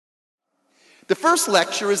The first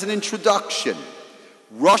lecture is an introduction.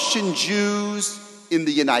 Russian Jews in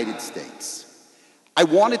the United States. I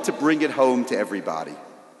wanted to bring it home to everybody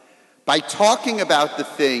by talking about the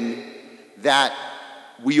thing that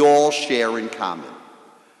we all share in common.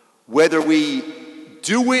 Whether we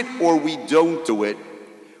do it or we don't do it,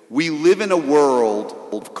 we live in a world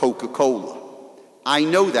of Coca-Cola. I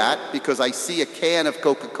know that because I see a can of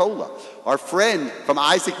Coca-Cola. Our friend from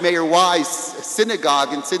Isaac Mayer Wise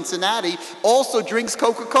Synagogue in Cincinnati also drinks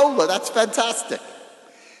Coca-Cola. That's fantastic.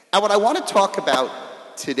 And what I want to talk about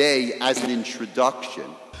today as an introduction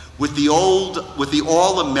with the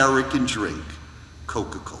all-American drink,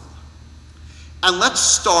 Coca-Cola. And let's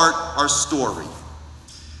start our story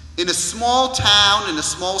in a small town, in a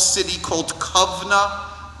small city called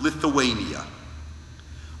Kovna, Lithuania,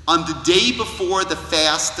 on the day before the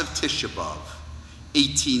fast of Tisha B'Av,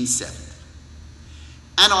 1870.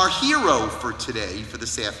 And our hero for today, for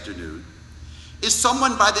this afternoon, is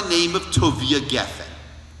someone by the name of Tovia Geffen.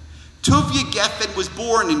 Tovia Geffen was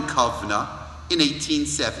born in Kovna in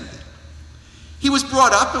 1870. He was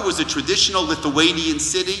brought up, it was a traditional Lithuanian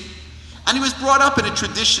city, and he was brought up in a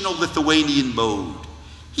traditional Lithuanian mode.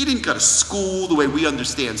 He didn't go to school the way we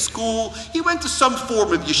understand school. He went to some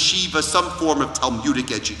form of yeshiva, some form of Talmudic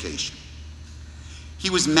education. He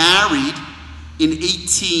was married in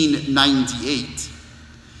 1898,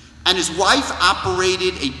 and his wife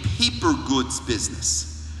operated a paper goods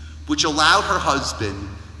business, which allowed her husband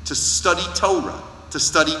to study Torah, to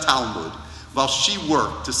study Talmud, while she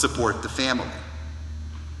worked to support the family.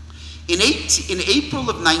 In April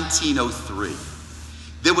of 1903,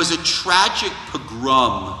 there was a tragic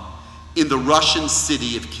pogrom in the Russian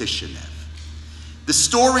city of Kishinev. The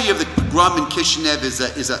story of the pogrom in Kishinev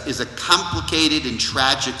is a complicated and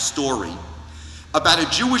tragic story about a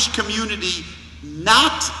Jewish community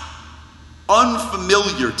not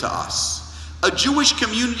unfamiliar to us. A Jewish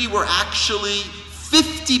community where actually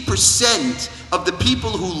 50% of the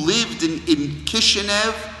people who lived in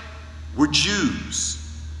Kishinev were Jews.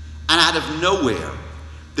 And out of nowhere,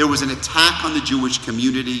 there was an attack on the Jewish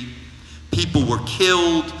community. People were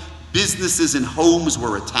killed. Businesses and homes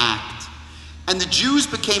were attacked. And the Jews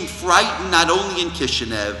became frightened not only in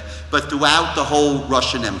Kishinev, but throughout the whole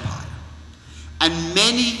Russian Empire. And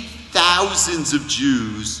many thousands of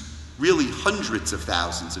Jews, really hundreds of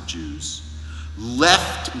thousands of Jews,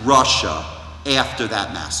 left Russia after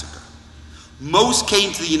that massacre. Most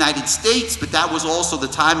came to the United States, but that was also the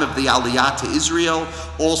time of the Aliyah to Israel.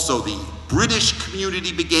 Also, the British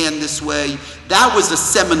community began this way. That was a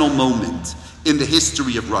seminal moment in the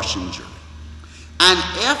history of Russian Jewry. And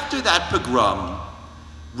after that pogrom,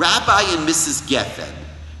 Rabbi and Mrs. Geffen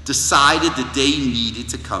decided that they needed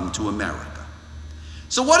to come to America.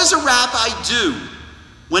 So what does a rabbi do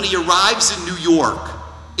when he arrives in New York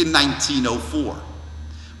in 1904?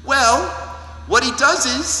 Well, what he does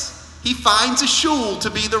is he finds a shul to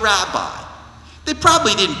be the rabbi. They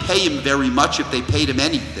probably didn't pay him very much if they paid him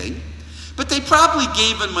anything, but they probably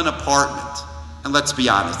gave him an apartment. And let's be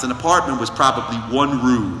honest, an apartment was probably one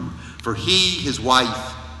room for he, his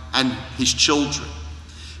wife, and his children.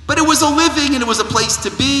 But it was a living and it was a place to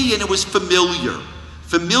be and it was familiar.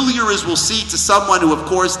 Familiar, as we'll see, to someone who, of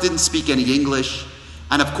course, didn't speak any English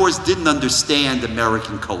and, of course, didn't understand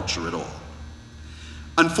American culture at all.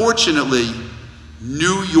 Unfortunately,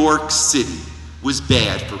 New York City was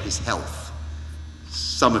bad for his health.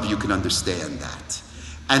 Some of you can understand that.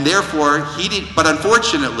 And therefore, but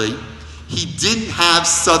unfortunately, he didn't have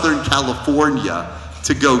Southern California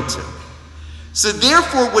to go to. So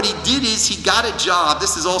therefore, what he did is he got a job.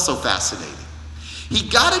 This is also fascinating. He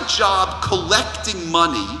got a job collecting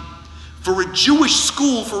money for a Jewish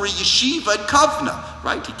school, for a yeshiva at Kovna,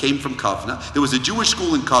 right? He came from Kovna. There was a Jewish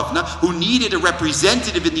school in Kovna who needed a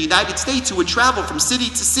representative in the United States who would travel from city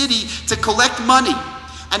to city to collect money.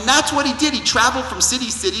 And that's what he did. He traveled from city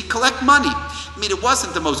to city, collect money. I mean, it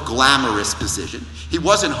wasn't the most glamorous position. He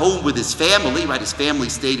wasn't home with his family, right? His family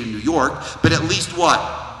stayed in New York, but at least what?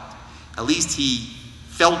 At least he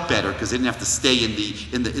felt better because they didn't have to stay in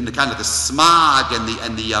the kind of the smog and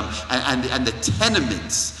the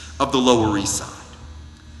tenements of the Lower East Side.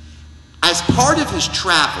 As part of his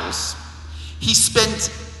travels, he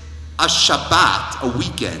spent a Shabbat, a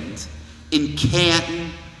weekend, in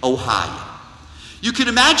Canton, Ohio. You can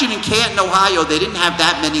imagine in Canton, Ohio, they didn't have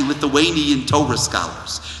that many Lithuanian Torah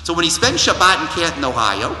scholars. So when he spent Shabbat in Canton,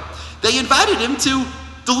 Ohio, they invited him to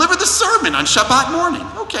deliver the sermon on Shabbat morning.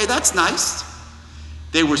 Okay, that's nice.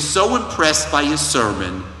 They were so impressed by his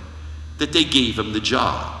sermon that they gave him the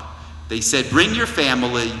job. They said, bring your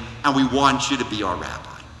family, and we want you to be our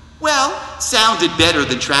rabbi. Well, sounded better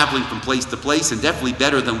than traveling from place to place and definitely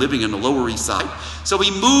better than living in the Lower East Side. So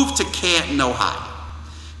he moved to Canton, Ohio.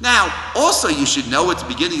 Now, also you should know at the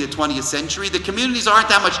beginning of the 20th century, the communities aren't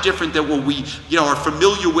that much different than what we are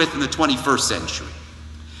familiar with in the 21st century.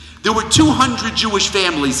 There were 200 Jewish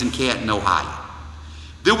families in Canton, Ohio.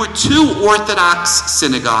 There were 2 Orthodox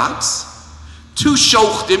synagogues, 2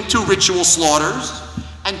 shochtim, 2 ritual slaughters,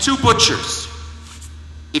 and 2 butchers.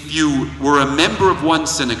 If you were a member of one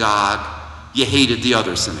synagogue, you hated the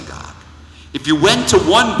other synagogue. If you went to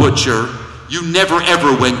one butcher, you never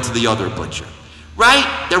ever went to the other butcher.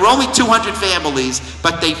 Right? There were only 200 families,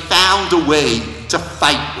 but they found a way to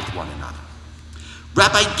fight with one another.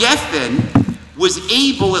 Rabbi Geffen was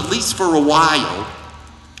able, at least for a while,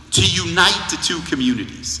 to unite the 2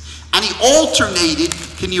 communities. And he alternated,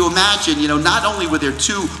 can you imagine, not only were there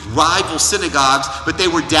 2 rival synagogues, but they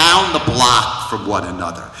were down the block from one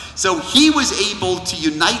another. So he was able to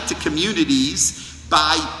unite the communities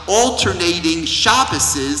by alternating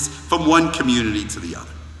Shabbases from one community to the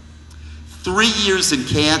other. 3 years in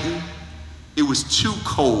Canton, it was too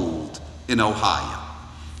cold in Ohio.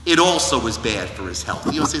 It also was bad for his health.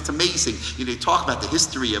 It's amazing. They talk about the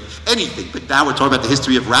history of anything, but now we're talking about the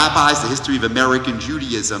history of rabbis, the history of American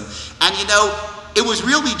Judaism. And it was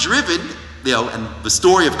really driven, and the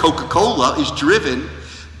story of Coca-Cola is driven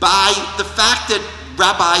by the fact that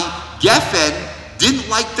Rabbi Geffen didn't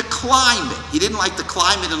like the climate. He didn't like the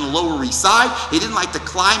climate in the Lower East Side. He didn't like the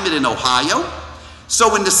climate in Ohio.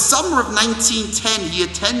 So in the summer of 1910, he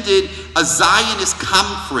attended a Zionist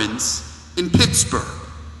conference in Pittsburgh.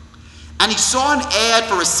 And he saw an ad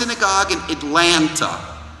for a synagogue in Atlanta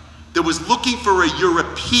that was looking for a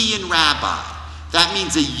European rabbi. That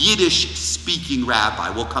means a Yiddish-speaking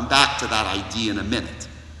rabbi. We'll come back to that idea in a minute.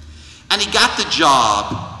 And he got the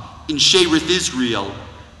job in Shearith, Israel,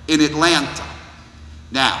 in Atlanta.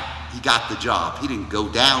 Now, he got the job. He didn't go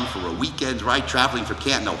down for a weekend, right? Traveling from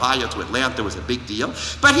Canton, Ohio to Atlanta was a big deal.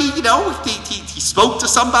 But he spoke to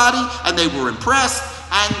somebody, and they were impressed,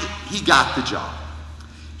 and he got the job.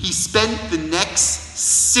 He spent the next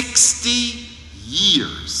 60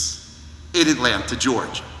 years in Atlanta,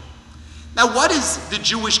 Georgia. Now, what does the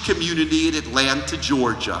Jewish community in Atlanta,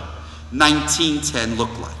 Georgia, 1910 look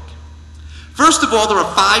like? First of all, there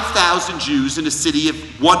are 5,000 Jews in a city of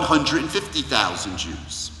 150,000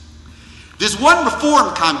 Jews. There's one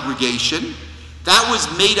Reform congregation that was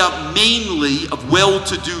made up mainly of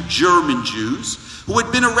well-to-do German Jews who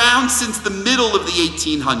had been around since the middle of the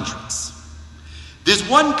 1800s. There's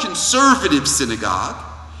one conservative synagogue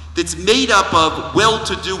that's made up of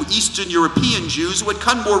well-to-do Eastern European Jews who had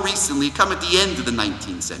come more recently, come at the end of the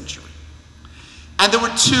 19th century. And there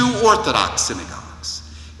were 2 Orthodox synagogues.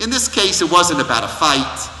 In this case, it wasn't about a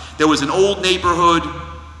fight. There was an old neighborhood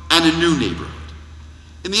and a new neighborhood.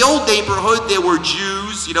 In the old neighborhood, there were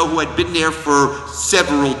Jews, who had been there for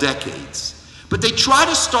several decades. But they tried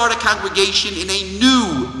to start a congregation in a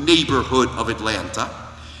new neighborhood of Atlanta.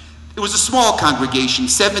 It was a small congregation,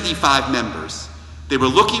 75 members. They were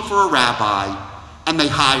looking for a rabbi, and they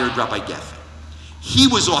hired Rabbi Geffen. He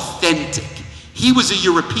was authentic. He was a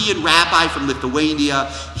European rabbi from Lithuania.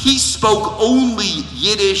 He spoke only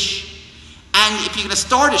Yiddish. And if you're going to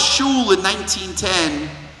start a shul in 1910,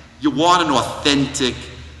 you want an authentic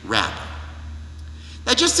rabbi.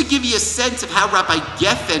 Now, just to give you a sense of how Rabbi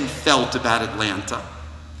Geffen felt about Atlanta,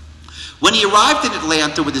 when he arrived in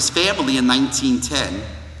Atlanta with his family in 1910,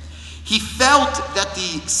 he felt that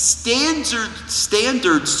the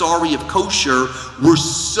standards of kosher were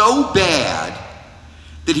so bad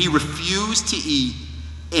that he refused to eat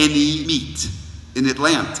any meat in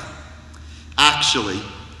Atlanta. Actually,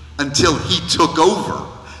 until he took over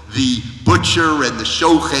the butcher and the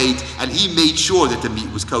shochet, and he made sure that the meat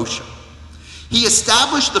was kosher. He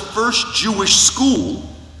established the first Jewish school.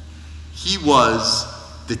 He was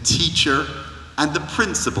the teacher and the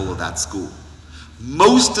principal of that school.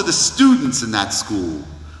 Most of the students in that school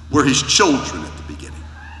were his children at the beginning.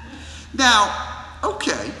 Now,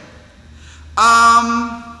 okay.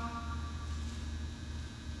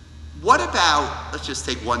 What about, let's just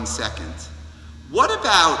take 1 second. What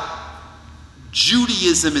about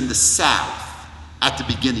Judaism in the South at the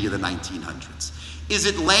beginning of the 1900s? Is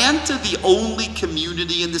Atlanta the only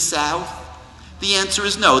community in the South? The answer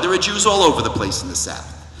is no. There are Jews all over the place in the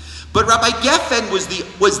South. But Rabbi Geffen was the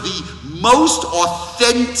most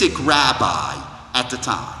authentic rabbi at the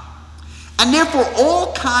time. And therefore,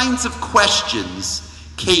 all kinds of questions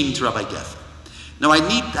came to Rabbi Geffen. Now,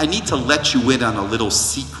 I need to let you in on a little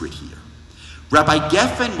secret here. Rabbi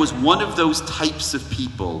Geffen was one of those types of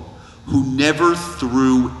people who never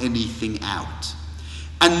threw anything out.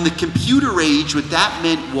 And in the computer age, what that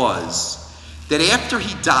meant was that after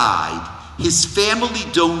he died, his family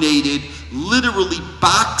donated literally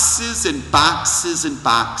boxes and boxes and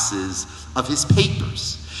boxes of his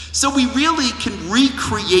papers. So we really can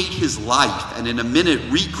recreate his life and in a minute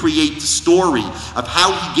recreate the story of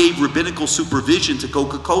how he gave rabbinical supervision to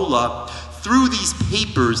Coca-Cola through these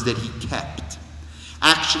papers that he kept.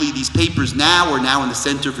 Actually, these papers are now in the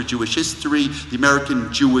Center for Jewish History, the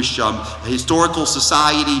American Jewish Historical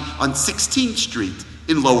Society on 16th Street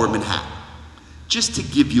in Lower Manhattan. Just to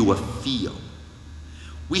give you a feel.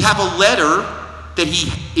 We have a letter that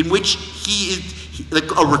in which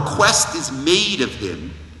a request is made of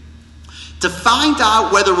him to find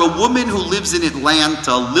out whether a woman who lives in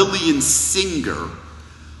Atlanta, Lillian Singer,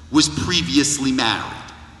 was previously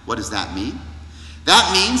married. What does that mean?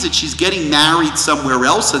 That means that she's getting married somewhere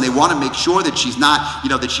else and they want to make sure that she's not,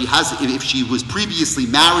 that she has, if she was previously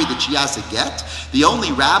married, that she has a get. The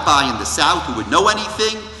only rabbi in the South who would know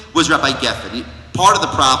anything was Rabbi Geffen. Part of the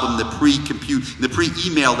problem, the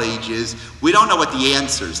pre-email age is we don't know what the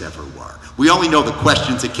answers ever were. We only know the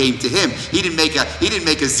questions that came to him. He didn't make a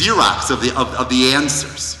Xerox of the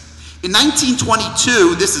answers. In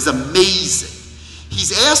 1922, this is amazing.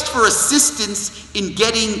 He's asked for assistance in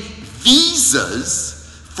getting visas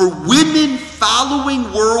for women following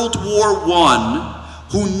World War I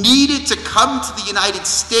who needed to come to the United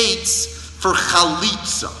States for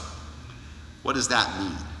chalitza. What does that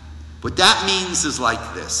mean? What that means is like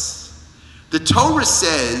this. The Torah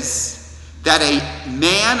says that a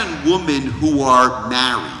man and woman who are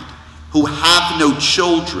married, who have no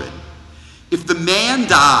children, if the man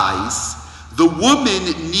dies, the woman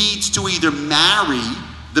needs to either marry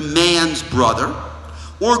the man's brother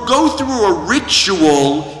or go through a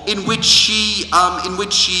ritual in which she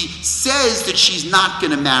says that she's not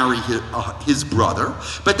going to marry his brother,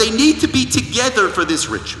 but they need to be together for this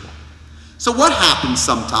ritual. So what happens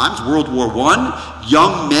sometimes? World War I,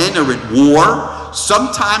 young men are at war.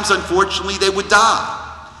 Sometimes, unfortunately, they would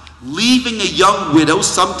die, leaving a young widow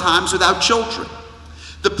sometimes without children.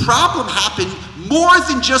 The problem happened more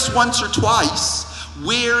than just once or twice,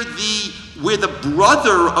 where the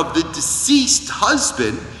brother of the deceased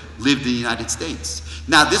husband lived in the United States.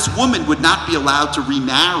 Now, this woman would not be allowed to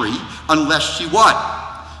remarry unless she what?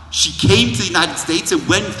 She came to the United States and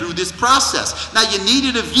went through this process. Now, you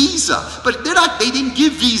needed a visa, but they didn't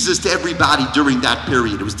give visas to everybody during that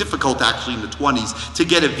period. It was difficult, actually, in the 20s to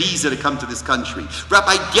get a visa to come to this country.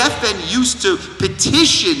 Rabbi Geffen used to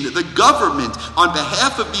petition the government on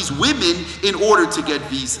behalf of these women in order to get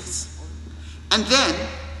visas. And then,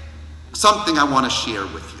 something I want to share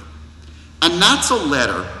with you. And that's a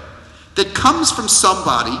letter that comes from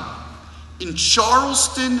somebody in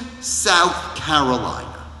Charleston, South Carolina.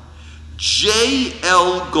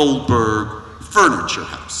 J.L. Goldberg Furniture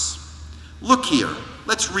House. Look here.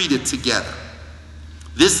 Let's read it together.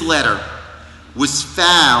 This letter was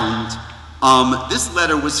found.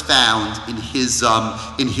 In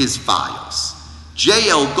his files.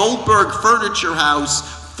 J.L. Goldberg Furniture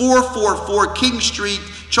House, 444 King Street,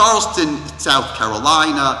 Charleston, South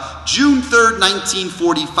Carolina, June 3rd,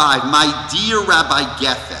 1945. My dear Rabbi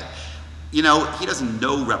Geffen. He doesn't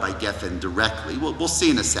know Rabbi Geffen directly. We'll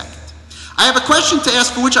see in a second. I have a question to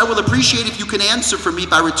ask for which I will appreciate if you can answer for me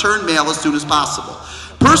by return mail as soon as possible.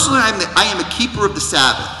 Personally, I am a keeper of the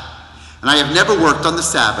Sabbath, and I have never worked on the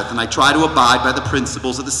Sabbath, and I try to abide by the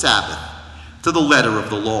principles of the Sabbath to the letter of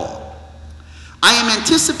the law. I am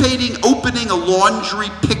anticipating opening a laundry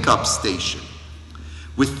pickup station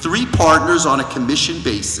with 3 partners on a commission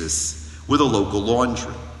basis with a local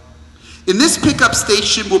laundry. In this pickup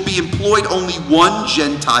station will be employed only 1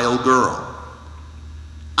 Gentile girl.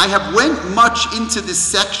 I have went much into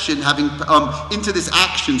this action, having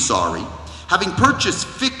purchased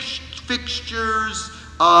fixtures,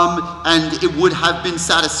 and it would have been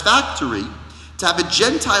satisfactory to have a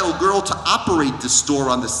Gentile girl to operate the store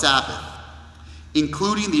on the Sabbath,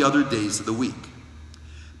 including the other days of the week.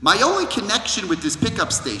 My only connection with this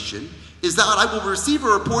pickup station is that I will receive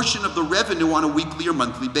her a portion of the revenue on a weekly or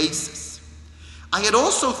monthly basis. I had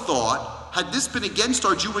also thought, had this been against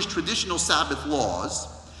our Jewish traditional Sabbath laws,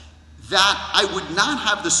 that I would not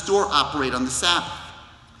have the store operate on the Sabbath.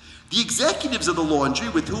 The executives of the laundry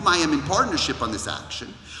with whom I am in partnership on this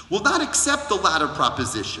action will not accept the latter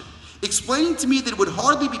proposition, explaining to me that it would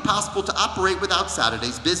hardly be possible to operate without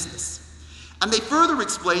Saturday's business. And they further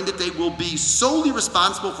explain that they will be solely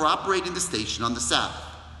responsible for operating the station on the Sabbath.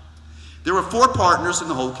 There are 4 partners in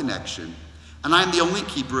the whole connection, and I am the only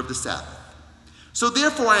keeper of the Sabbath. So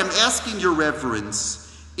therefore I am asking your reverence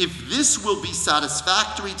if this will be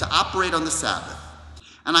satisfactory to operate on the Sabbath,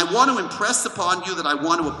 And I want to impress upon you that I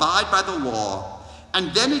want to abide by the law,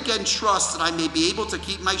 and then again trust that I may be able to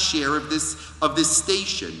keep my share of this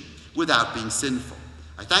station without being sinful.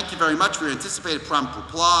 I thank you very much for your anticipated prompt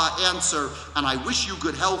answer, and I wish you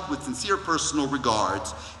good health with sincere personal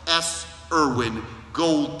regards, S. Irwin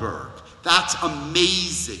Goldberg. That's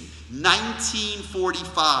amazing.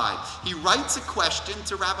 1945. He writes a question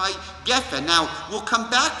to Rabbi Geffen. Now, we'll come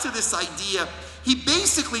back to this idea. He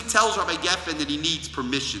basically tells Rabbi Geffen that he needs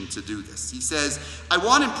permission to do this. He says, I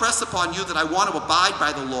want to impress upon you that I want to abide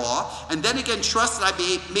by the law, and then again trust that I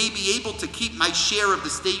may be able to keep my share of the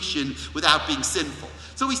station without being sinful.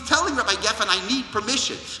 So he's telling Rabbi Geffen, I need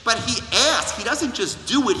permission. But he asks, he doesn't just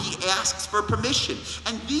do it, he asks for permission.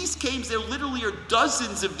 And these came, there literally are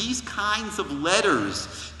dozens of these kinds of letters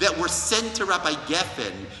that were sent to Rabbi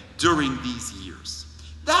Geffen during these years.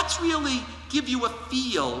 That's really give you a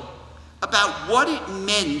feel about what it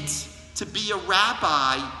meant to be a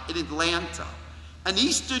rabbi in Atlanta, an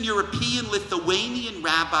Eastern European Lithuanian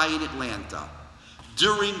rabbi in Atlanta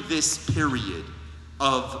during this period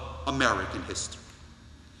of American history.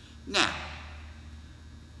 Now,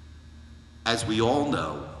 as we all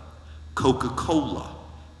know, Coca-Cola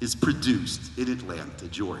is produced in Atlanta,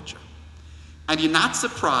 Georgia. And you're not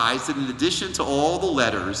surprised that in addition to all the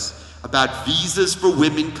letters about visas for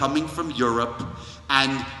women coming from Europe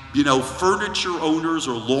and, furniture owners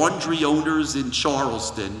or laundry owners in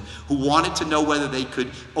Charleston who wanted to know whether they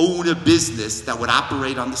could own a business that would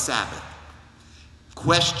operate on the Sabbath,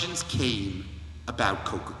 questions came about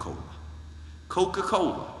Coca-Cola.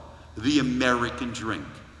 Coca-Cola, the American drink.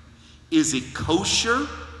 Is it kosher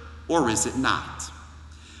or is it not?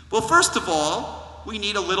 Well, first of all, we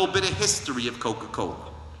need a little bit of history of Coca-Cola.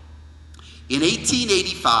 In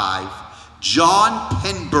 1885, John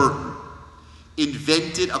Penburton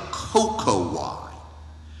invented a cocoa wine.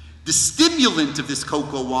 The stimulant of this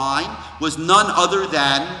cocoa wine was none other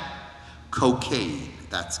than cocaine.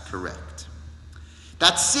 That's correct.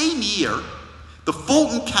 That same year, the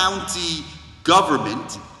Fulton County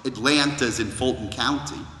government, Atlanta's in Fulton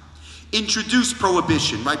County, introduced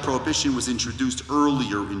prohibition, right? Prohibition was introduced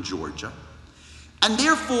earlier in Georgia. And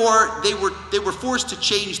therefore, they were forced to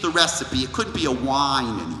change the recipe. It couldn't be a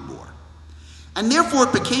wine anymore. And therefore,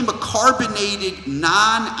 it became a carbonated,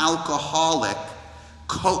 non-alcoholic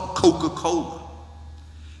Coca-Cola.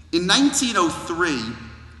 In 1903,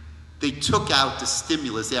 they took out the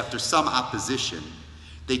stimulus, after some opposition,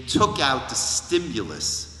 they took out the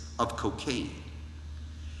stimulus of cocaine.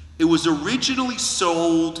 It was originally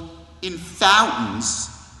sold in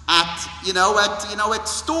fountains at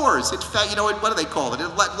stores. What do they call it?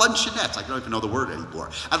 At luncheonettes. I don't even know the word anymore.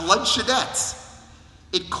 At luncheonettes.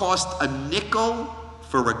 It cost a nickel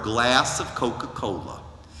for a glass of Coca-Cola.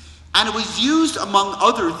 And it was used, among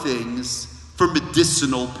other things, for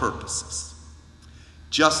medicinal purposes.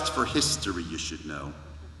 Just for history, you should know.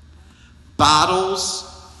 Bottles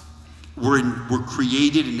were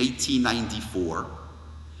created in 1894.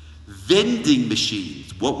 Vending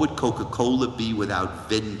machines. What would Coca-Cola be without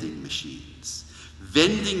vending machines?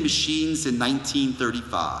 Vending machines in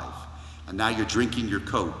 1935. And now you're drinking your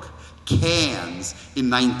Coke. Cans in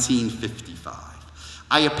 1955.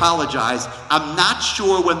 I apologize. I'm not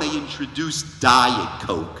sure when they introduced Diet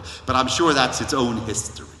Coke, but I'm sure that's its own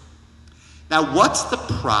history. Now, what's the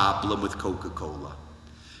problem with Coca-Cola?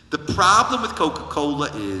 The problem with Coca-Cola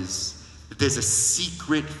is that there's a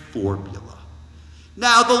secret formula.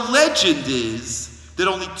 Now, the legend is that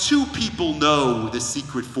only 2 people know the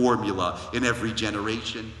secret formula in every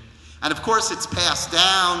generation. And of course, it's passed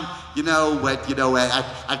down,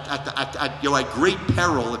 at great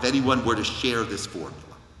peril if anyone were to share this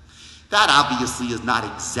formula. That obviously is not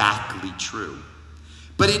exactly true.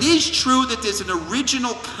 But it is true that there's an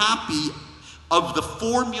original copy of the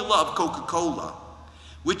formula of Coca-Cola,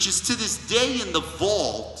 which is to this day in the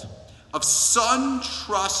vault of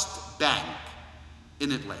SunTrust Bank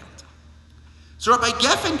in Atlanta. So Rabbi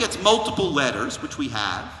Geffen gets multiple letters, which we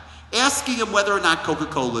have, asking him whether or not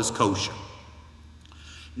Coca-Cola is kosher.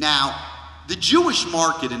 Now, the Jewish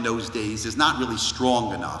market in those days is not really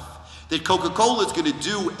strong enough that Coca-Cola is going to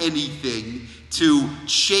do anything to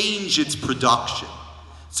change its production.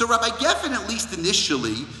 So Rabbi Geffen, at least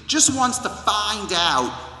initially, just wants to find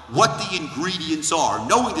out what the ingredients are.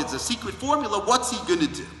 Knowing that it's a secret formula, what's he going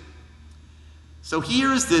to do? So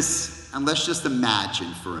here's this, and let's just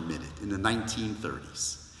imagine for a minute, in the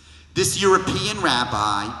 1930s. This European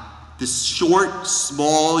rabbi, this short,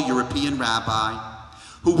 small European rabbi,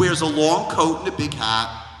 who wears a long coat and a big hat,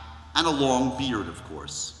 and a long beard, of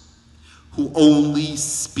course, who only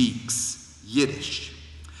speaks Yiddish.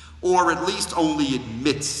 or at least only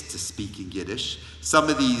admits to speaking Yiddish. Some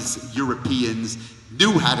of these Europeans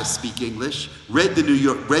knew how to speak English, read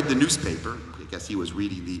the newspaper. I guess he was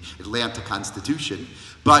reading the Atlanta Constitution,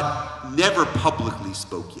 but never publicly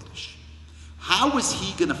spoke Yiddish. How was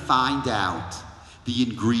he going to find out the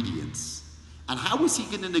ingredients? And how was he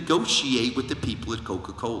going to negotiate with the people at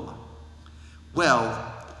Coca-Cola?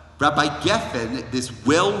 Well, Rabbi Geffen, this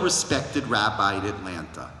well-respected rabbi in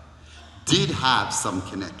Atlanta, did have some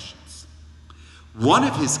connections. One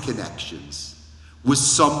of his connections was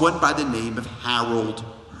someone by the name of Harold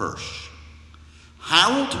Hirsch.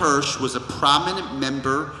 Harold Hirsch was a prominent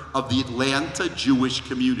member of the Atlanta Jewish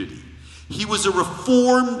community. He was a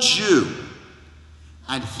Reformed Jew,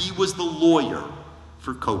 and he was the lawyer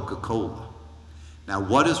for Coca-Cola. Now,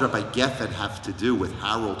 what does Rabbi Geffen have to do with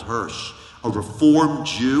Harold Hirsch, a Reformed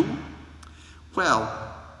Jew?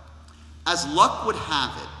 Well, as luck would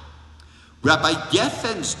have it, Rabbi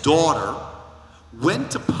Geffen's daughter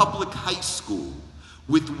went to public high school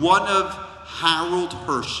with one of Harold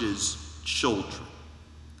Hirsch's children.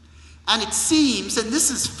 And it seems, and this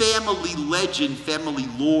is family legend, family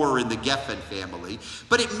lore in the Geffen family,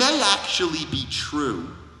 but it may actually be true,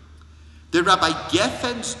 that Rabbi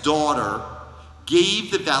Geffen's daughter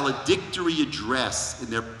gave the valedictory address in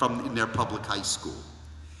their public high school.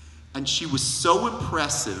 And she was so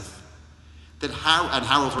impressive that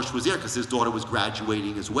Harold Hirsch was there because his daughter was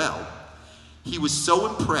graduating as well. He was so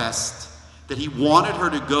impressed that he wanted her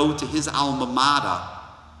to go to his alma mater,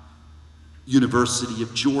 University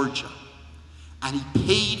of Georgia. And he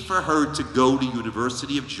paid for her to go to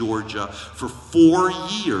University of Georgia for 4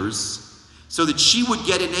 years so that she would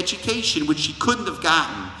get an education which she couldn't have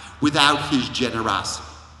gotten without his generosity.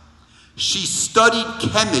 She studied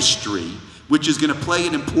chemistry, which is going to play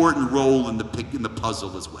an important role in the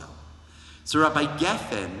puzzle as well. So Rabbi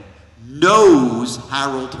Geffen knows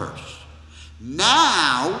Harold Hirsch.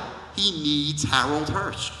 Now he needs Harold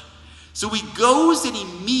Hirsch. So he goes and he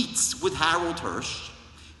meets with Harold Hirsch,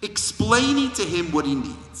 explaining to him what he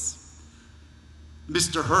needs.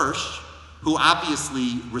 Mr. Hirsch, who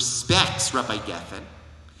obviously respects Rabbi Geffen,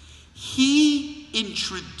 he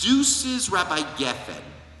introduces Rabbi Geffen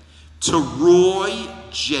to Roy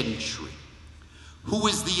Gentry, who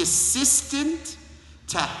is the assistant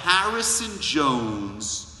to Harrison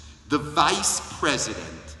Jones, the vice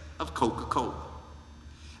president of Coca-Cola.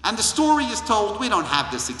 And the story is told, we don't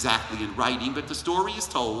have this exactly in writing, but the story is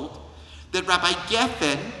told that Rabbi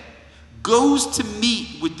Geffen goes to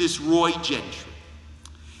meet with this Roy Gentry.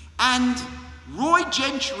 And Roy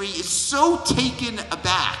Gentry is so taken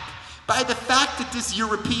aback by the fact that this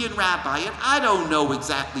European rabbi, and I don't know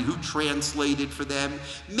exactly who translated for them,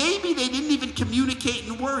 maybe they didn't even communicate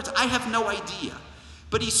in words, I have no idea.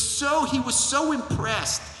 But he was so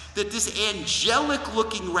impressed that this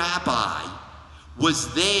angelic-looking rabbi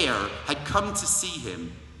was there, had come to see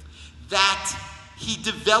him, that he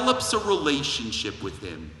develops a relationship with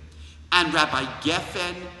him. And Rabbi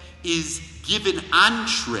Geffen is given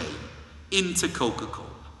entree into Coca-Cola.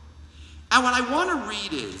 And what I want to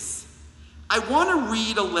read is, I want to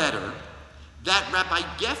read a letter that Rabbi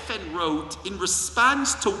Geffen wrote in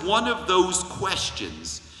response to one of those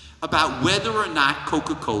questions about whether or not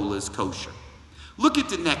Coca-Cola is kosher. Look at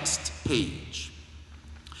the next page.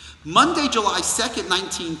 Monday, July 2nd,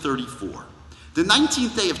 1934. The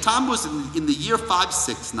 19th day of Tammuz in the year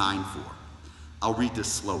 5694. I'll read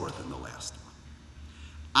this slower than the last one.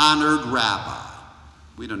 Honored Rabbi.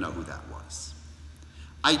 We don't know who that was.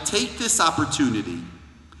 I take this opportunity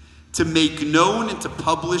to make known and to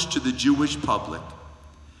publish to the Jewish public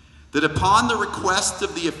that upon the request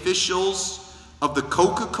of the officials of the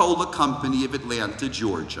Coca-Cola Company of Atlanta,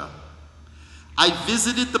 Georgia, I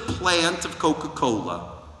visited the plant of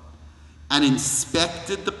Coca-Cola and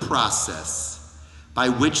inspected the process by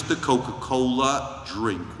which the Coca-Cola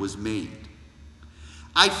drink was made.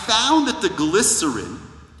 I found that the glycerin,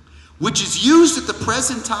 which is used at the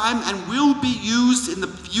present time and will be used in the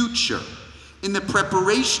future in the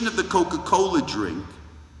preparation of the Coca-Cola drink,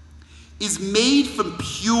 is made from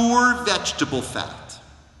pure vegetable fat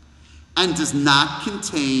and does not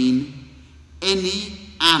contain any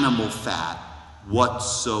animal fat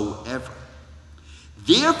whatsoever.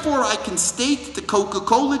 Therefore, I can state that the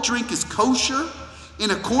Coca-Cola drink is kosher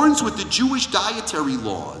in accordance with the Jewish dietary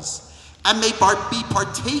laws and may be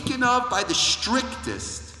partaken of by the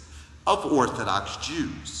strictest of Orthodox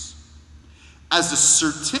Jews. As a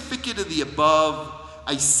certificate of the above,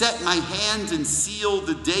 I set my hand and seal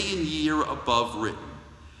the day and year above written.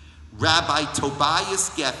 Rabbi Tobias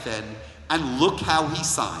Geffen, and look how he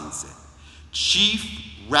signs it. Chief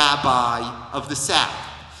Rabbi of the Sabbath.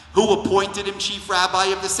 Who appointed him chief rabbi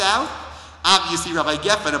of the South? Obviously, Rabbi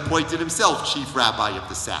Geffen appointed himself chief rabbi of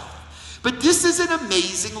the South. But this is an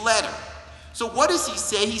amazing letter. So what does he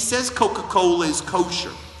say? He says Coca-Cola is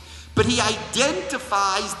kosher. But he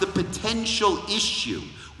identifies the potential issue.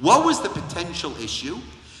 What was the potential issue?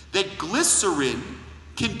 That glycerin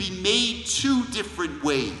can be made two different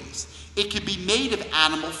ways. It can be made of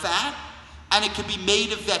animal fat, and it can be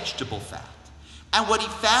made of vegetable fat. And what he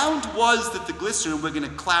found was that the glycerin, we're going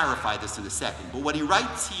to clarify this in a second, but what he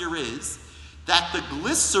writes here is that the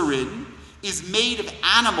glycerin is made of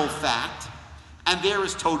animal fat, and there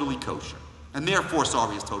is totally kosher. And therefore, is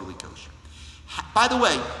totally kosher. By the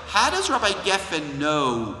way, how does Rabbi Geffen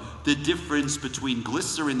know the difference between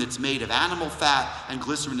glycerin that's made of animal fat and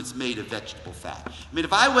glycerin that's made of vegetable fat? I mean,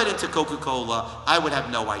 if I went into Coca-Cola, I would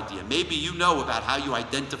have no idea. Maybe you know about how you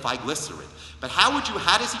identify glycerin. But how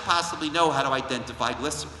does he possibly know how to identify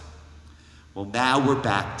glycerin? Well, now we're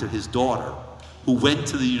back to his daughter, who went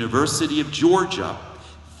to the University of Georgia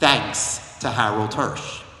thanks to Harold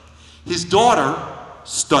Hirsch. His daughter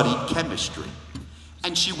studied chemistry,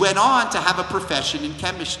 and she went on to have a profession in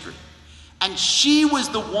chemistry. And she was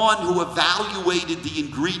the one who evaluated the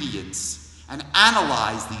ingredients and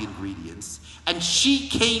analyzed the ingredients, and she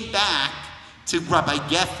came back to Rabbi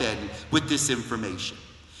Geffen with this information.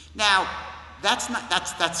 Now, that's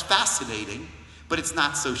fascinating, but it's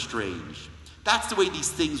not so strange. That's the way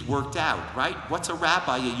these things worked out, right? What's a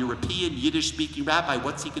rabbi, a European, Yiddish-speaking rabbi,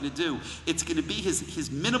 what's he going to do? It's going to be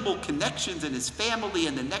his minimal connections and his family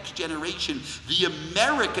and the next generation, the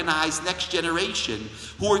Americanized next generation,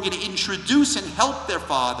 who are going to introduce and help their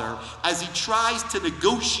father as he tries to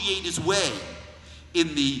negotiate his way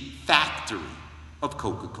in the factory of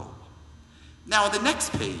Coca-Cola. Now, on the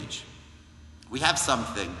next page, we have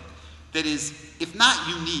something that is, if not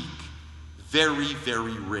unique, very,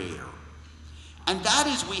 very rare. And that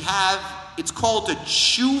is it's called a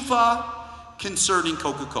tshuva concerning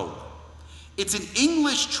Coca-Cola. It's an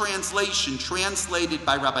English translation translated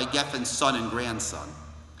by Rabbi Geffen's son and grandson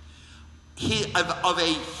of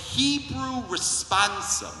a Hebrew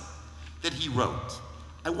responsum that he wrote.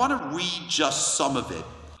 I want to read just some of it.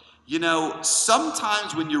 You know,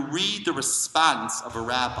 sometimes when you read the response of a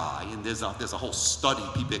rabbi, and there's a whole study,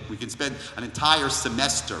 we can spend an entire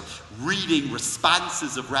semester reading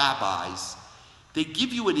responses of rabbis, they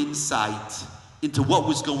give you an insight into what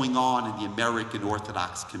was going on in the American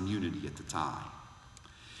Orthodox community at the time.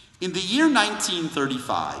 In the year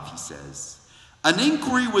 1935, he says, an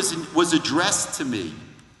inquiry was addressed to me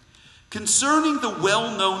concerning the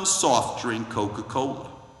well-known soft drink Coca-Cola,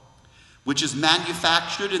 which is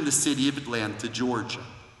manufactured in the city of Atlanta, Georgia.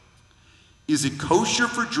 Is it kosher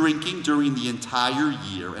for drinking during the entire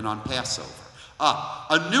year and on Passover?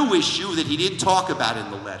 A new issue that he didn't talk about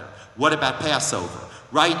in the letter. What about Passover?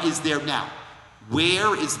 Right?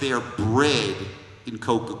 Where is there bread in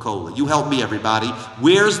Coca-Cola? You help me, everybody.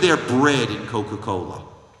 Where's there bread in Coca-Cola?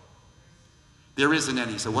 There isn't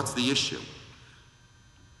any, so what's the issue?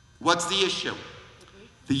 What's the issue?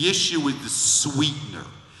 The issue is the sweetener.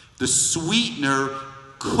 The sweetener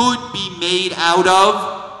could be made out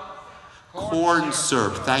of corn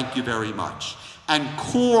syrup. Thank you very much. And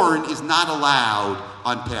corn is not allowed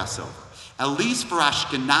on Passover. At least for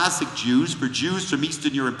Ashkenazic Jews, for Jews from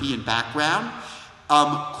Eastern European background,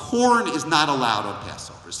 corn is not allowed on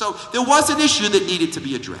Passover. So there was an issue that needed to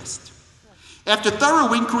be addressed. After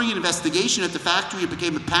thorough inquiry and investigation at the factory, it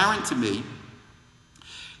became apparent to me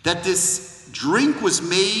that this drink was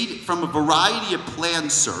made from a variety of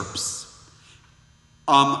plant syrups,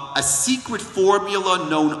 a secret formula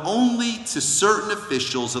known only to certain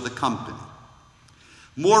officials of the company.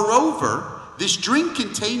 Moreover, this drink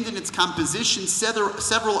contained in its composition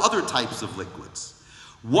several other types of liquids,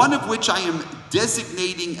 one of which I am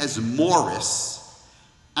designating as Morris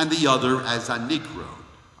and the other as a Negro.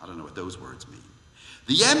 I don't know what those words mean.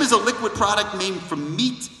 The M is a liquid product made from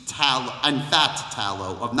meat tallow and fat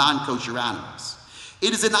tallow of non-kosher animals.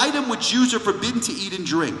 It is an item which Jews are forbidden to eat and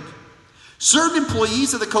drink. Certain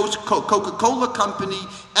employees of the Coca-Cola company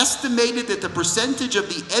estimated that the percentage of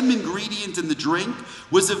the M ingredient in the drink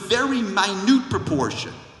was a very minute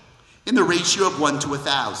proportion, in the ratio of 1 to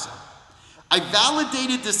 1,000. I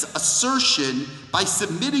validated this assertion by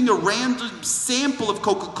submitting a random sample of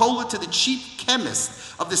Coca-Cola to the chief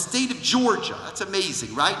chemist of the state of Georgia. That's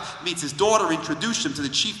amazing, right? It means his daughter introduced him to the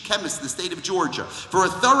chief chemist of the state of Georgia for a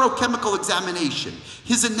thorough chemical examination.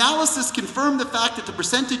 His analysis confirmed the fact that the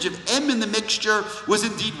percentage of M in the mixture was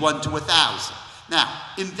indeed 1 to 1,000. Now,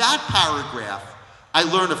 in that paragraph, I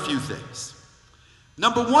learn a few things.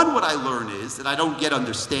 Number one, what I learn is, and I don't yet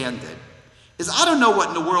understand it, is I don't know what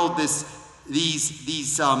in the world this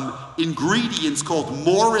these ingredients called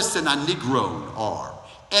Morris and Anigrone are,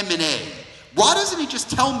 M&A. Why doesn't he just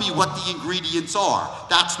tell me what the ingredients are?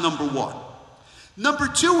 That's number one. Number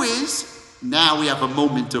two is, now we have a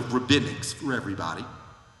moment of rabbinics for everybody.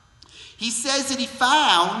 He says that he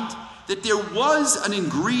found that there was an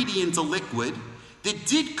ingredient, a liquid, that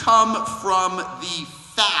did come from the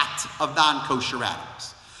fat of non-kosher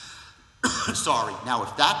animals. Sorry, now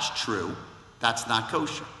if that's true, that's not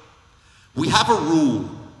kosher. We have a rule.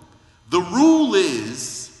 The rule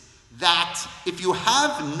is that if you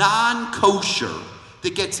have non-kosher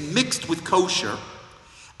that gets mixed with kosher,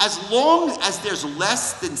 as long as there's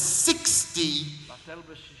less than 60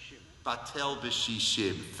 Batel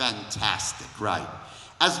b'shishim, fantastic, right?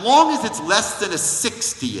 As long as it's less than a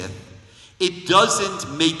 60th, it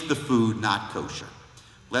doesn't make the food not kosher.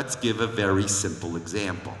 Let's give a very simple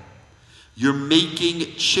example. You're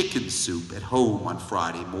making chicken soup at home on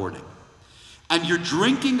Friday morning, and you're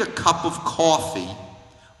drinking a cup of coffee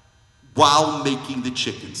while making the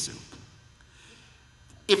chicken soup.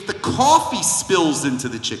 If the coffee spills into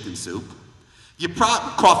the chicken soup,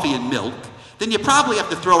 coffee and milk, then you probably have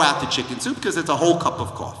to throw out the chicken soup because it's a whole cup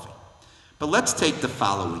of coffee. But let's take the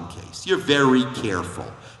following case. You're very careful.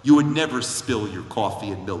 You would never spill your coffee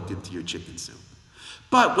and milk into your chicken soup.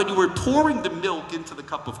 But when you were pouring the milk into the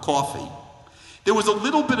cup of coffee, there was a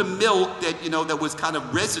little bit of milk that, that was kind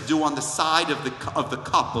of residue on the side of the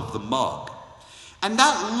cup of the mug. And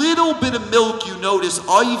that little bit of milk, you notice,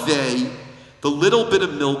 oive, the little bit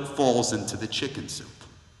of milk falls into the chicken soup.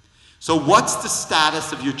 So what's the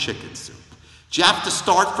status of your chicken soup? Do you have to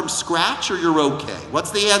start from scratch or you're okay?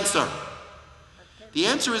 What's the answer? The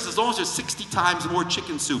answer is as long as there's 60 times more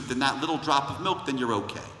chicken soup than that little drop of milk, then you're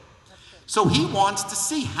okay. So he wants to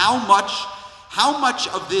see how much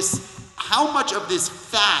of this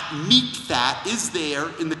fat, meat fat, is there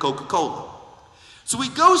in the Coca-Cola. So he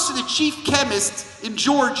goes to the chief chemist in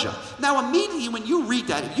Georgia. Now immediately when you read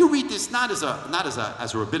that, you read this not as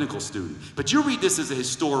a rabbinical student, but you read this as a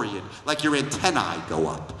historian, like your antennae go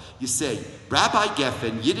up. You say, Rabbi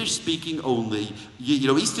Geffen, Yiddish speaking only,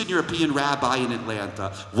 Eastern European rabbi in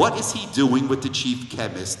Atlanta, what is he doing with the chief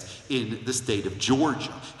chemist in the state of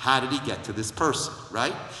Georgia? How did he get to this person,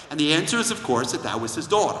 right? And the answer is, of course, that was his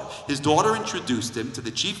daughter. His daughter introduced him to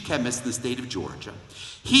the chief chemist in the state of Georgia.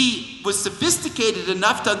 He was sophisticated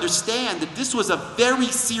enough to understand that this was a very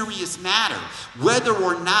serious matter, whether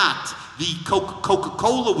or not the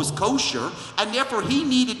Coca-Cola was kosher, and therefore he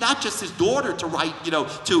needed not just his daughter to write,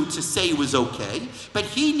 to say it was okay, but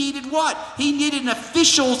he needed what? He needed an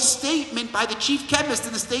official statement by the chief chemist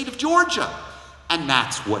in the state of Georgia. And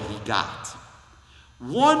that's what he got.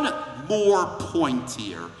 One more point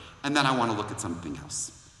here, and then I want to look at something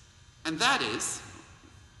else. And that is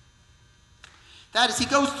he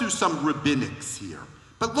goes through some rabbinics here.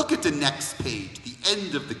 But look at the next page, the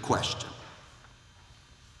end of the question.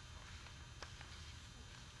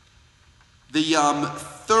 The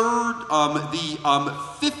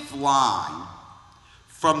fifth line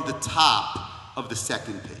from the top of the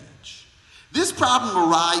second page. This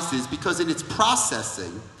problem arises because in its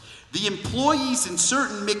processing, the employees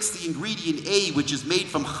insert mix the ingredient A, which is made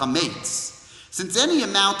from chametz, since any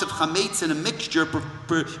amount of chametz in a mixture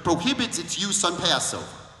prohibits its use on Passover.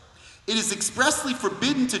 It is expressly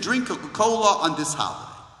forbidden to drink Coca-Cola on this holiday.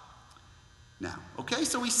 Now, okay,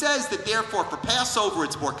 so he says that therefore for Passover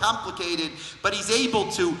it's more complicated, but he's able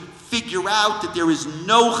to figure out that there is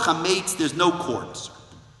no chametz, there's no corn syrup.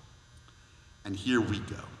 And here we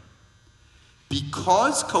go.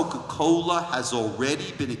 Because Coca-Cola has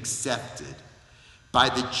already been accepted by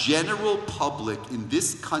the general public in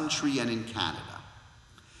this country and in Canada,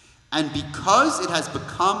 and because it has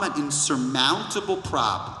become an insurmountable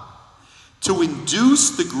problem to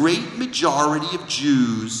induce the great majority of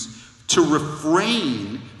Jews to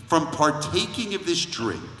refrain from partaking of this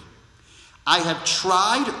drink, I have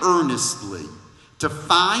tried earnestly to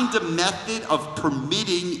find a method of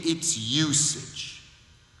permitting its usage.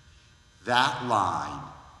 That line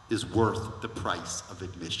is worth the price of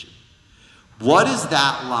admission. What does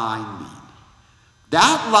that line mean?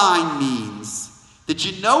 That line means that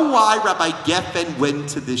you know why Rabbi Geffen went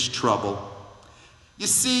to this trouble? You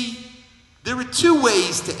see, there are two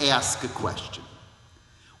ways to ask a question.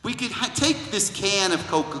 We could take this can of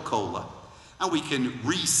Coca-Cola and we can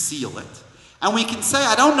reseal it. And we can say,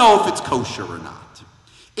 I don't know if it's kosher or not.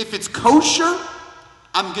 If it's kosher,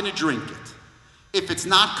 I'm going to drink it. If it's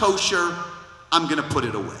not kosher, I'm going to put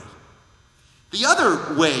it away. The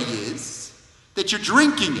other way is that you're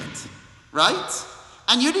drinking it, right?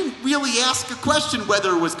 And you didn't really ask a question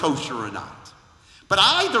whether it was kosher or not. But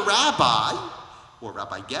I, the rabbi, or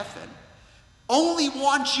Rabbi Geffen, only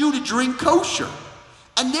wants you to drink kosher.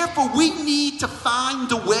 And therefore, we need to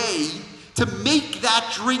find a way to make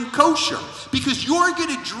that drink kosher, because you're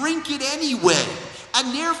going to drink it anyway.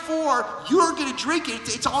 And therefore, you're going to drink it.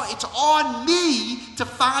 It's on me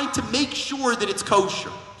to make sure that it's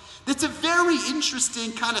kosher. That's a very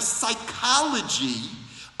interesting kind of psychology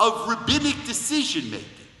of rabbinic decision making.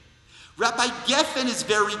 Rabbi Geffen is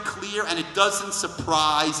very clear, and it doesn't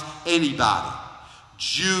surprise anybody.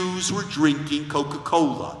 Jews were drinking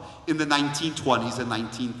Coca-Cola in the 1920s and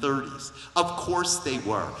 1930s. Of course they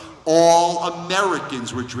were. All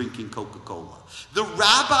Americans were drinking Coca-Cola. The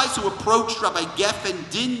rabbis who approached Rabbi Geffen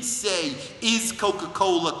didn't say, is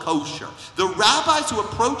Coca-Cola kosher? The rabbis who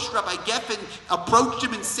approached Rabbi Geffen approached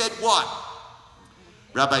him and said what?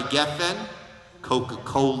 Rabbi Geffen,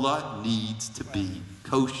 Coca-Cola needs to be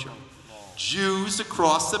kosher. Jews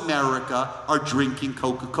across America are drinking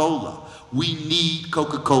Coca-Cola. We need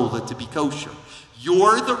Coca-Cola to be kosher.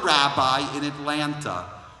 You're the rabbi in Atlanta.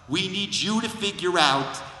 We need you to figure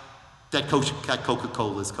out that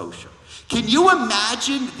Coca-Cola is kosher. Can you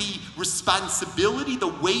imagine the responsibility, the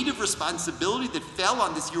weight of responsibility that fell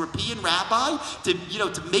on this European rabbi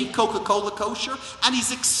to make Coca-Cola kosher? And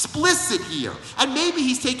he's explicit here. And maybe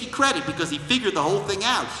he's taking credit because he figured the whole thing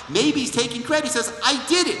out. Maybe he's taking credit. He says, I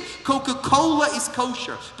did it. Coca-Cola is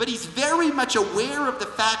kosher. But he's very much aware of the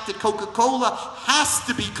fact that Coca-Cola has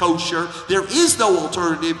to be kosher. There is no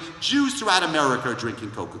alternative. Jews throughout America are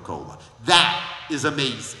drinking Coca-Cola. That is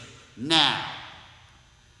amazing. Now,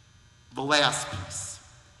 the last piece.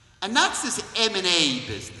 And that's this M&A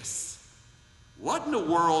business. What in the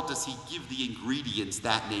world does he give the ingredients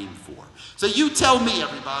that name for? So you tell me,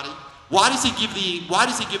 everybody, why does he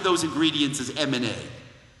give those ingredients as M&A?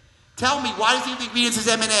 Tell me, why does he give the ingredients as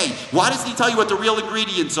M&A? Why doesn't he tell you what the real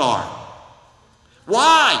ingredients are?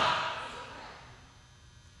 Why?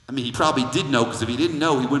 I mean, he probably did know, because if he didn't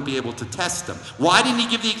know, he wouldn't be able to test them. Why didn't he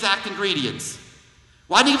give the exact ingredients?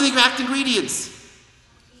 Why didn't he give the exact ingredients?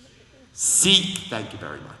 Thank you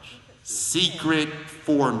very much. Secret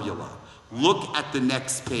formula. Look at the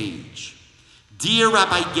next page. Dear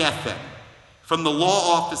Rabbi Geffen, from the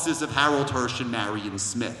law offices of Harold Hirsch and Marion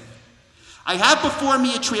Smith, I have before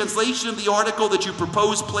me a translation of the article that you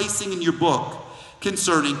propose placing in your book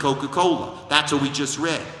concerning Coca-Cola. That's what we just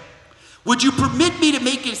read. Would you permit me to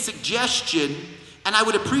make a suggestion, and I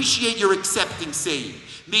would appreciate your accepting same?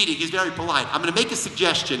 Meaning, he's very polite. I'm going to make a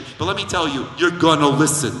suggestion, but let me tell you, you're going to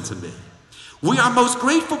listen to me. We are most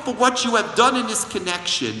grateful for what you have done in this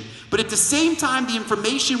connection, but at the same time, the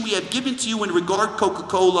information we have given to you in regard to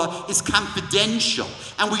Coca-Cola is confidential,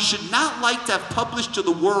 and we should not like to have published to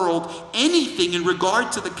the world anything in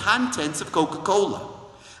regard to the contents of Coca-Cola.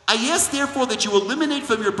 I ask, therefore, that you eliminate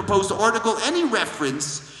from your proposed article any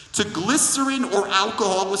reference to glycerin or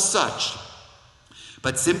alcohol as such,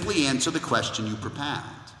 but simply answer the question you propound.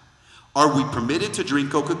 Are we permitted to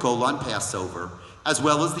drink Coca-Cola on Passover as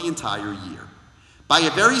well as the entire year? By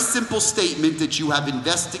a very simple statement that you have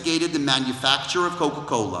investigated the manufacture of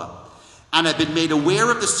Coca-Cola and have been made aware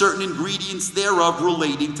of the certain ingredients thereof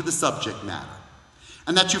relating to the subject matter.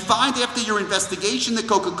 And that you find after your investigation that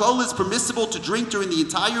Coca-Cola is permissible to drink during the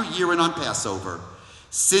entire year and on Passover,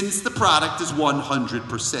 since the product is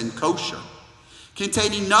 100% kosher,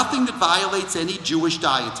 containing nothing that violates any Jewish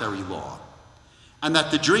dietary law. And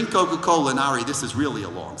that the drink Coca-Cola, and Ari, this is really a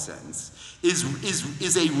long sentence,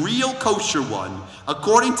 is a real kosher one,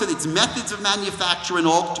 according to its methods of manufacture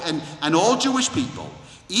and all Jewish people,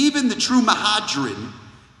 even the true Mahadrin,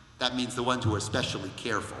 that means the ones who are especially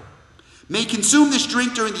careful, may consume this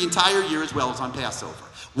drink during the entire year as well as on Passover.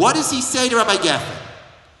 What does he say to Rabbi Geffen?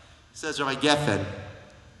 He says, Rabbi Geffen,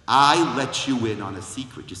 I let you in on a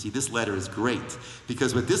secret. You see, this letter is great,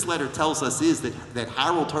 because what this letter tells us is that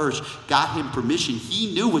Harold Hirsch got him permission.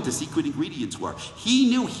 He knew what the secret ingredients were. He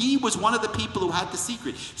knew he was one of the people who had the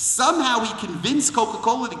secret. Somehow he convinced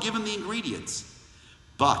Coca-Cola to give him the ingredients.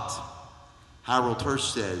 But Harold Hirsch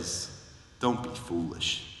says, don't be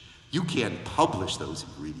foolish. You can't publish those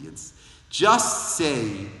ingredients. Just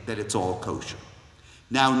say that it's all kosher.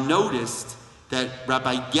 Now notice that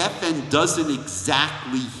Rabbi Geffen doesn't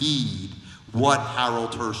exactly heed what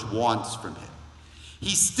Harold Hirsch wants from him.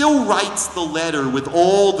 He still writes the letter with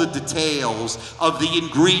all the details of the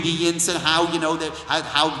ingredients and how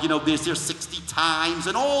there's 60 times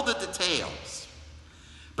and all the details.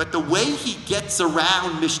 But the way he gets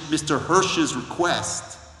around Mr. Hirsch's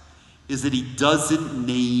request is that he doesn't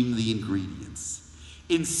name the ingredients.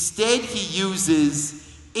 Instead, he uses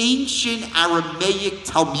ancient Aramaic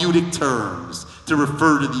Talmudic terms to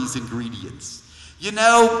refer to these ingredients.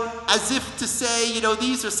 as if to say,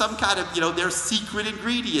 these are some kind of, they're secret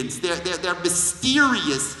ingredients. They're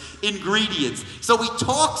mysterious ingredients. So he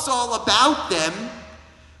talks all about them,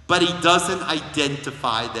 but he doesn't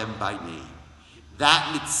identify them by name.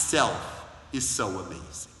 That in itself is so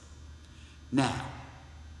amazing. Now,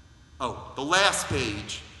 the last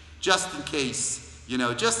page, just in case you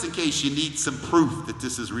need some proof that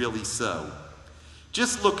this is really so.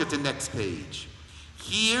 Just look at the next page.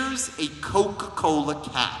 Here's a Coca-Cola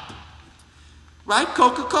cap. Right?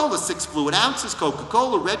 Coca-Cola, 6 fluid ounces,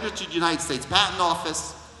 Coca-Cola, registered United States Patent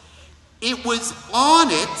Office. On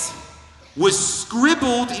it was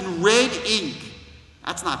scribbled in red ink.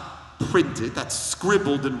 That's not printed, that's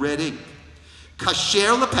scribbled in red ink.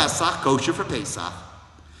 Kasher lePesach, kosher for Pesach.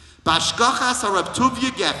 Bashgachas Harav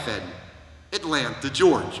Tuvia Geffen, Atlanta,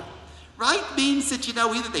 Georgia. Right? Means that,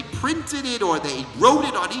 either they printed it or they wrote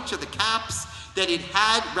it on each of the caps that it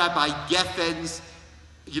had Rabbi Geffen's,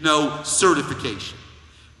 certification.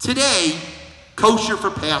 Today, kosher for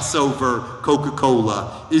Passover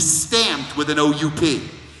Coca-Cola is stamped with an OUP.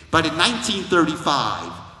 But in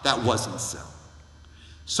 1935, that wasn't so.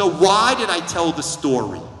 So why did I tell the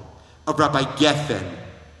story of Rabbi Geffen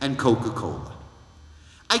and Coca-Cola?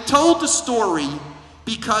 I told the story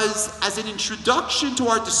because as an introduction to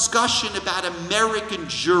our discussion about American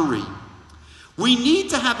Jewry, we need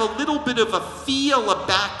to have a little bit of a feel, a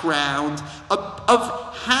background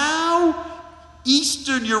of how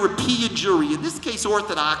Eastern European Jewry, in this case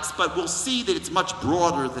Orthodox, but we'll see that it's much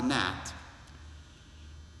broader than that,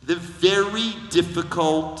 the very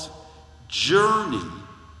difficult journey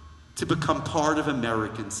to become part of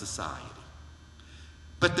American society.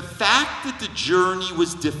 But the fact that the journey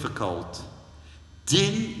was difficult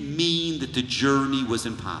didn't mean that the journey was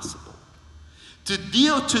impossible.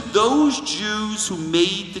 To those Jews who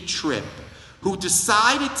made the trip, who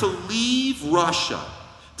decided to leave Russia,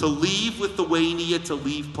 to leave Lithuania, to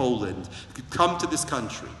leave Poland, to come to this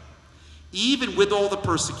country, even with all the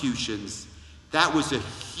persecutions, that was a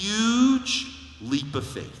huge leap of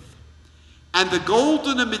faith. And the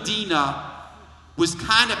Golden Medina was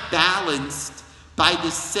kind of balanced by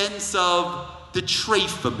the sense of the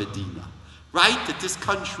Treifa Medina, right? That this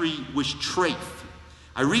country was treif.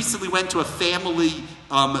 I recently went to a family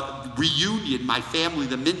reunion, my family,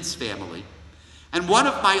 the Mintz family, and one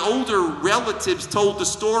of my older relatives told the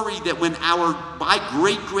story that when my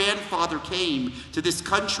great-grandfather came to this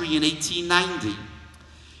country in 1890,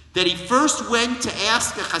 that he first went to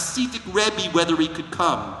ask a Hasidic Rebbe whether he could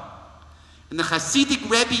come. And the Hasidic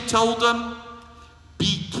Rebbe told him,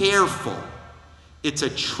 be careful, it's a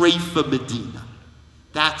Treifa Medina.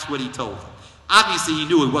 That's what he told him. Obviously, he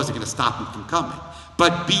knew it wasn't going to stop him from coming.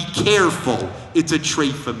 But be careful, it's a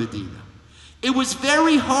Treifa Medina. It was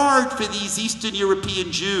very hard for these Eastern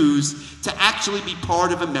European Jews to actually be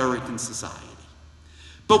part of American society.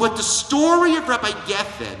 But what the story of Rabbi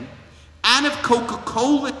Geffen and of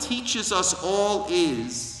Coca-Cola teaches us all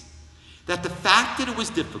is that the fact that it was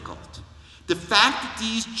difficult, the fact that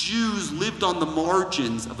these Jews lived on the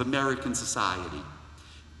margins of American society,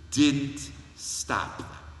 didn't stop them.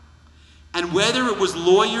 And whether it was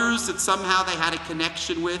lawyers that somehow they had a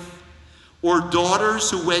connection with, or daughters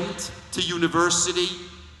who went to university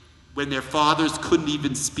when their fathers couldn't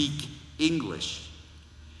even speak English,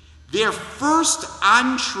 their first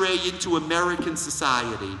entree into American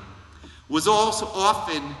society was also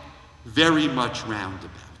often very much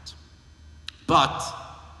roundabout. But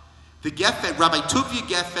Rabbi Tuvia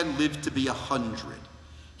Geffen lived to be 100.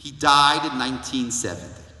 He died in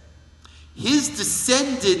 1970. His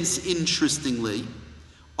descendants, interestingly,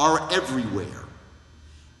 are everywhere,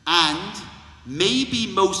 and maybe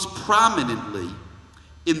most prominently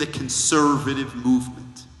in the conservative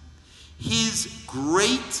movement. His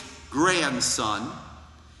great-grandson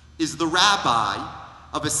is the rabbi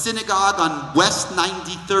of a synagogue on West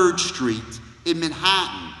 93rd Street in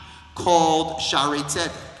Manhattan called Shaarei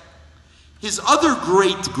Tzedek. His other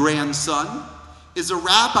great-grandson is a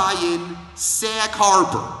rabbi in Sag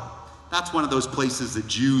Harbor. That's one of those places that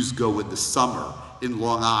Jews go in the summer in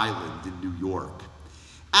Long Island in New York.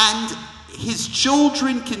 And his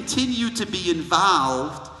children continue to be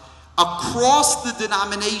involved across the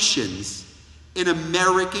denominations in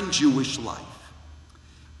American Jewish life.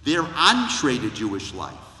 Their entree to Jewish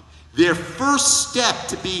life, their first step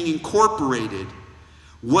to being incorporated,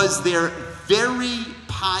 was their very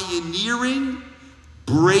pioneering,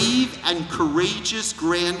 brave, and courageous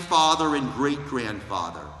grandfather and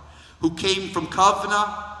great-grandfather, who came from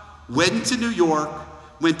Kovna, went to New York,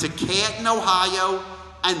 went to Canton, Ohio,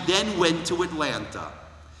 and then went to Atlanta.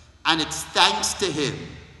 And it's thanks to him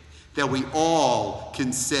that we all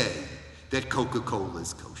can say that Coca-Cola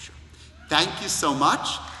is kosher. Thank you so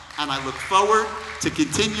much, and I look forward to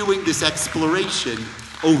continuing this exploration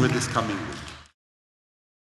over this coming week.